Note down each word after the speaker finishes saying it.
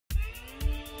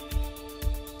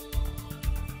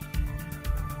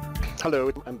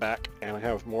Hello, I'm back and I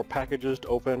have more packages to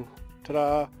open.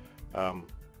 Ta-da!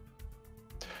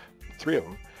 3 of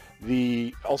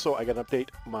them. Also, I got an update.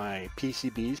 My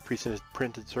PCBs,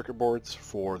 pre-printed circuit boards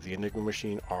for the Enigma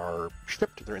machine, are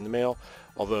shipped. They're in the mail,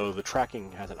 although the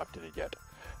tracking hasn't updated yet.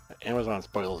 Amazon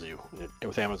spoils you.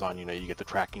 With Amazon, you know, you get the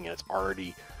tracking and it's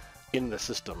already in the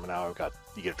system. Now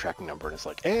you get a tracking number and it's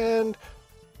like, and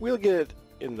we'll get it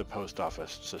in the post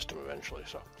office system eventually.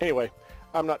 So anyway,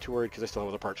 I'm not too worried because I still have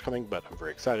other parts coming, but I'm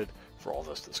very excited for all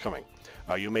this that's coming.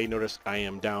 You may notice I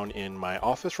am down in my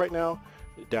office right now,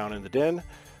 down in the den,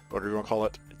 whatever you want to call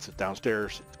it. It's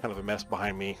downstairs. It's kind of a mess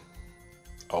behind me.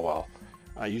 Oh well.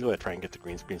 Usually I try and get the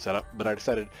green screen set up, but I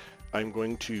decided I'm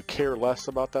going to care less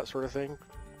about that sort of thing.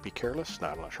 Be careless? No,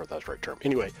 I'm not sure if that's the right term.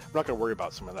 Anyway, I'm not going to worry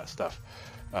about some of that stuff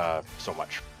so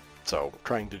much. So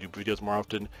trying to do videos more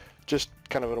often, just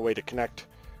kind of in a way to connect.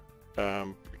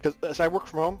 Because as I work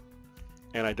from home,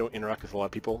 and I don't interact with a lot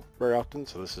of people very often,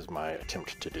 so this is my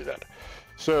attempt to do that.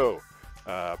 So,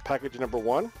 package number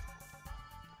 1,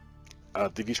 the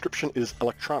description is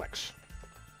electronics,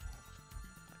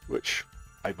 which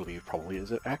I believe probably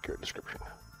is an accurate description.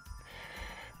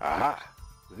 Aha!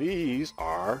 These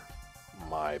are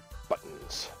my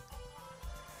buttons.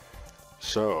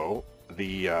 So, on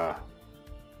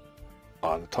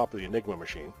the top of the Enigma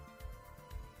machine,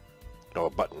 a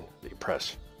button that you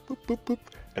press, boop, boop, boop,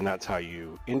 and that's how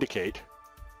you indicate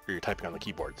or you're typing on the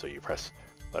keyboard. So you press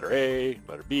letter A,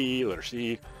 letter B, letter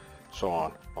C, so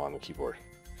on the keyboard.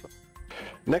 So,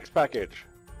 next package,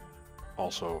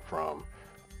 also from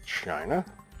China,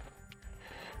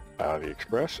 the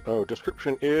Express. Oh,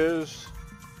 description is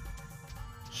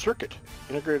circuit,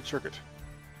 integrated circuit.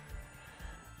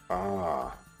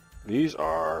 These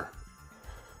are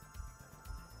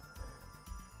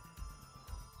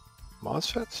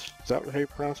MOSFETs? Is that how you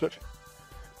pronounce it?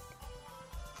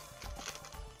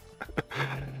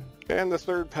 And the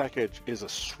third package is a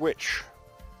switch.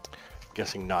 I'm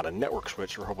guessing not a network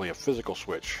switch, or probably a physical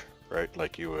switch, right?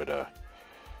 Like you would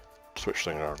switch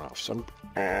things on and off.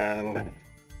 And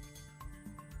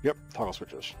yep, toggle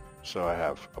switches. So I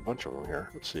have a bunch of them here.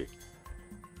 Let's see.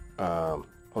 Oh,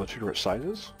 the 2 different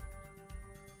sizes?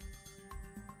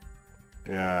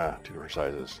 Yeah, 2 different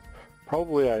sizes.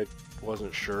 Probably I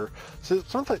wasn't sure. So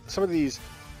some of these,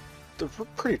 they're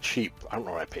pretty cheap. I don't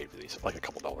know what I paid for these, like a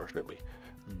couple dollars maybe.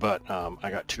 But I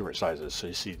got 2 different sizes. So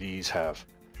you see these have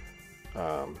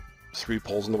 3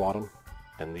 poles on the bottom,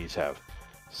 and these have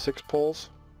 6 poles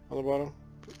on the bottom,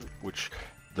 which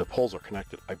the poles are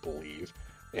connected, I believe,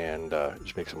 and it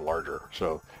just makes them larger.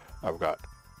 So I've got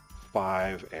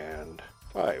 5 and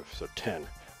 5, so 10.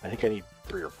 I think I need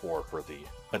 3 or 4 for the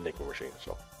Enigma machine.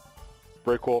 So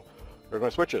very cool. There's my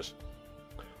switches.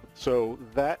 So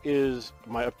that is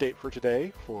my update for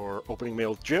today for Opening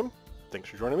Mail with Jim. Thanks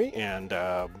for joining me, and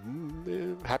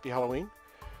happy Halloween.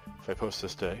 If I post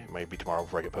this today, it might be tomorrow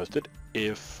before I get posted.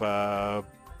 If I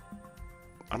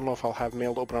don't know if I'll have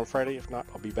mail to open on Friday. If not,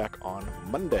 I'll be back on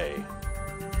Monday.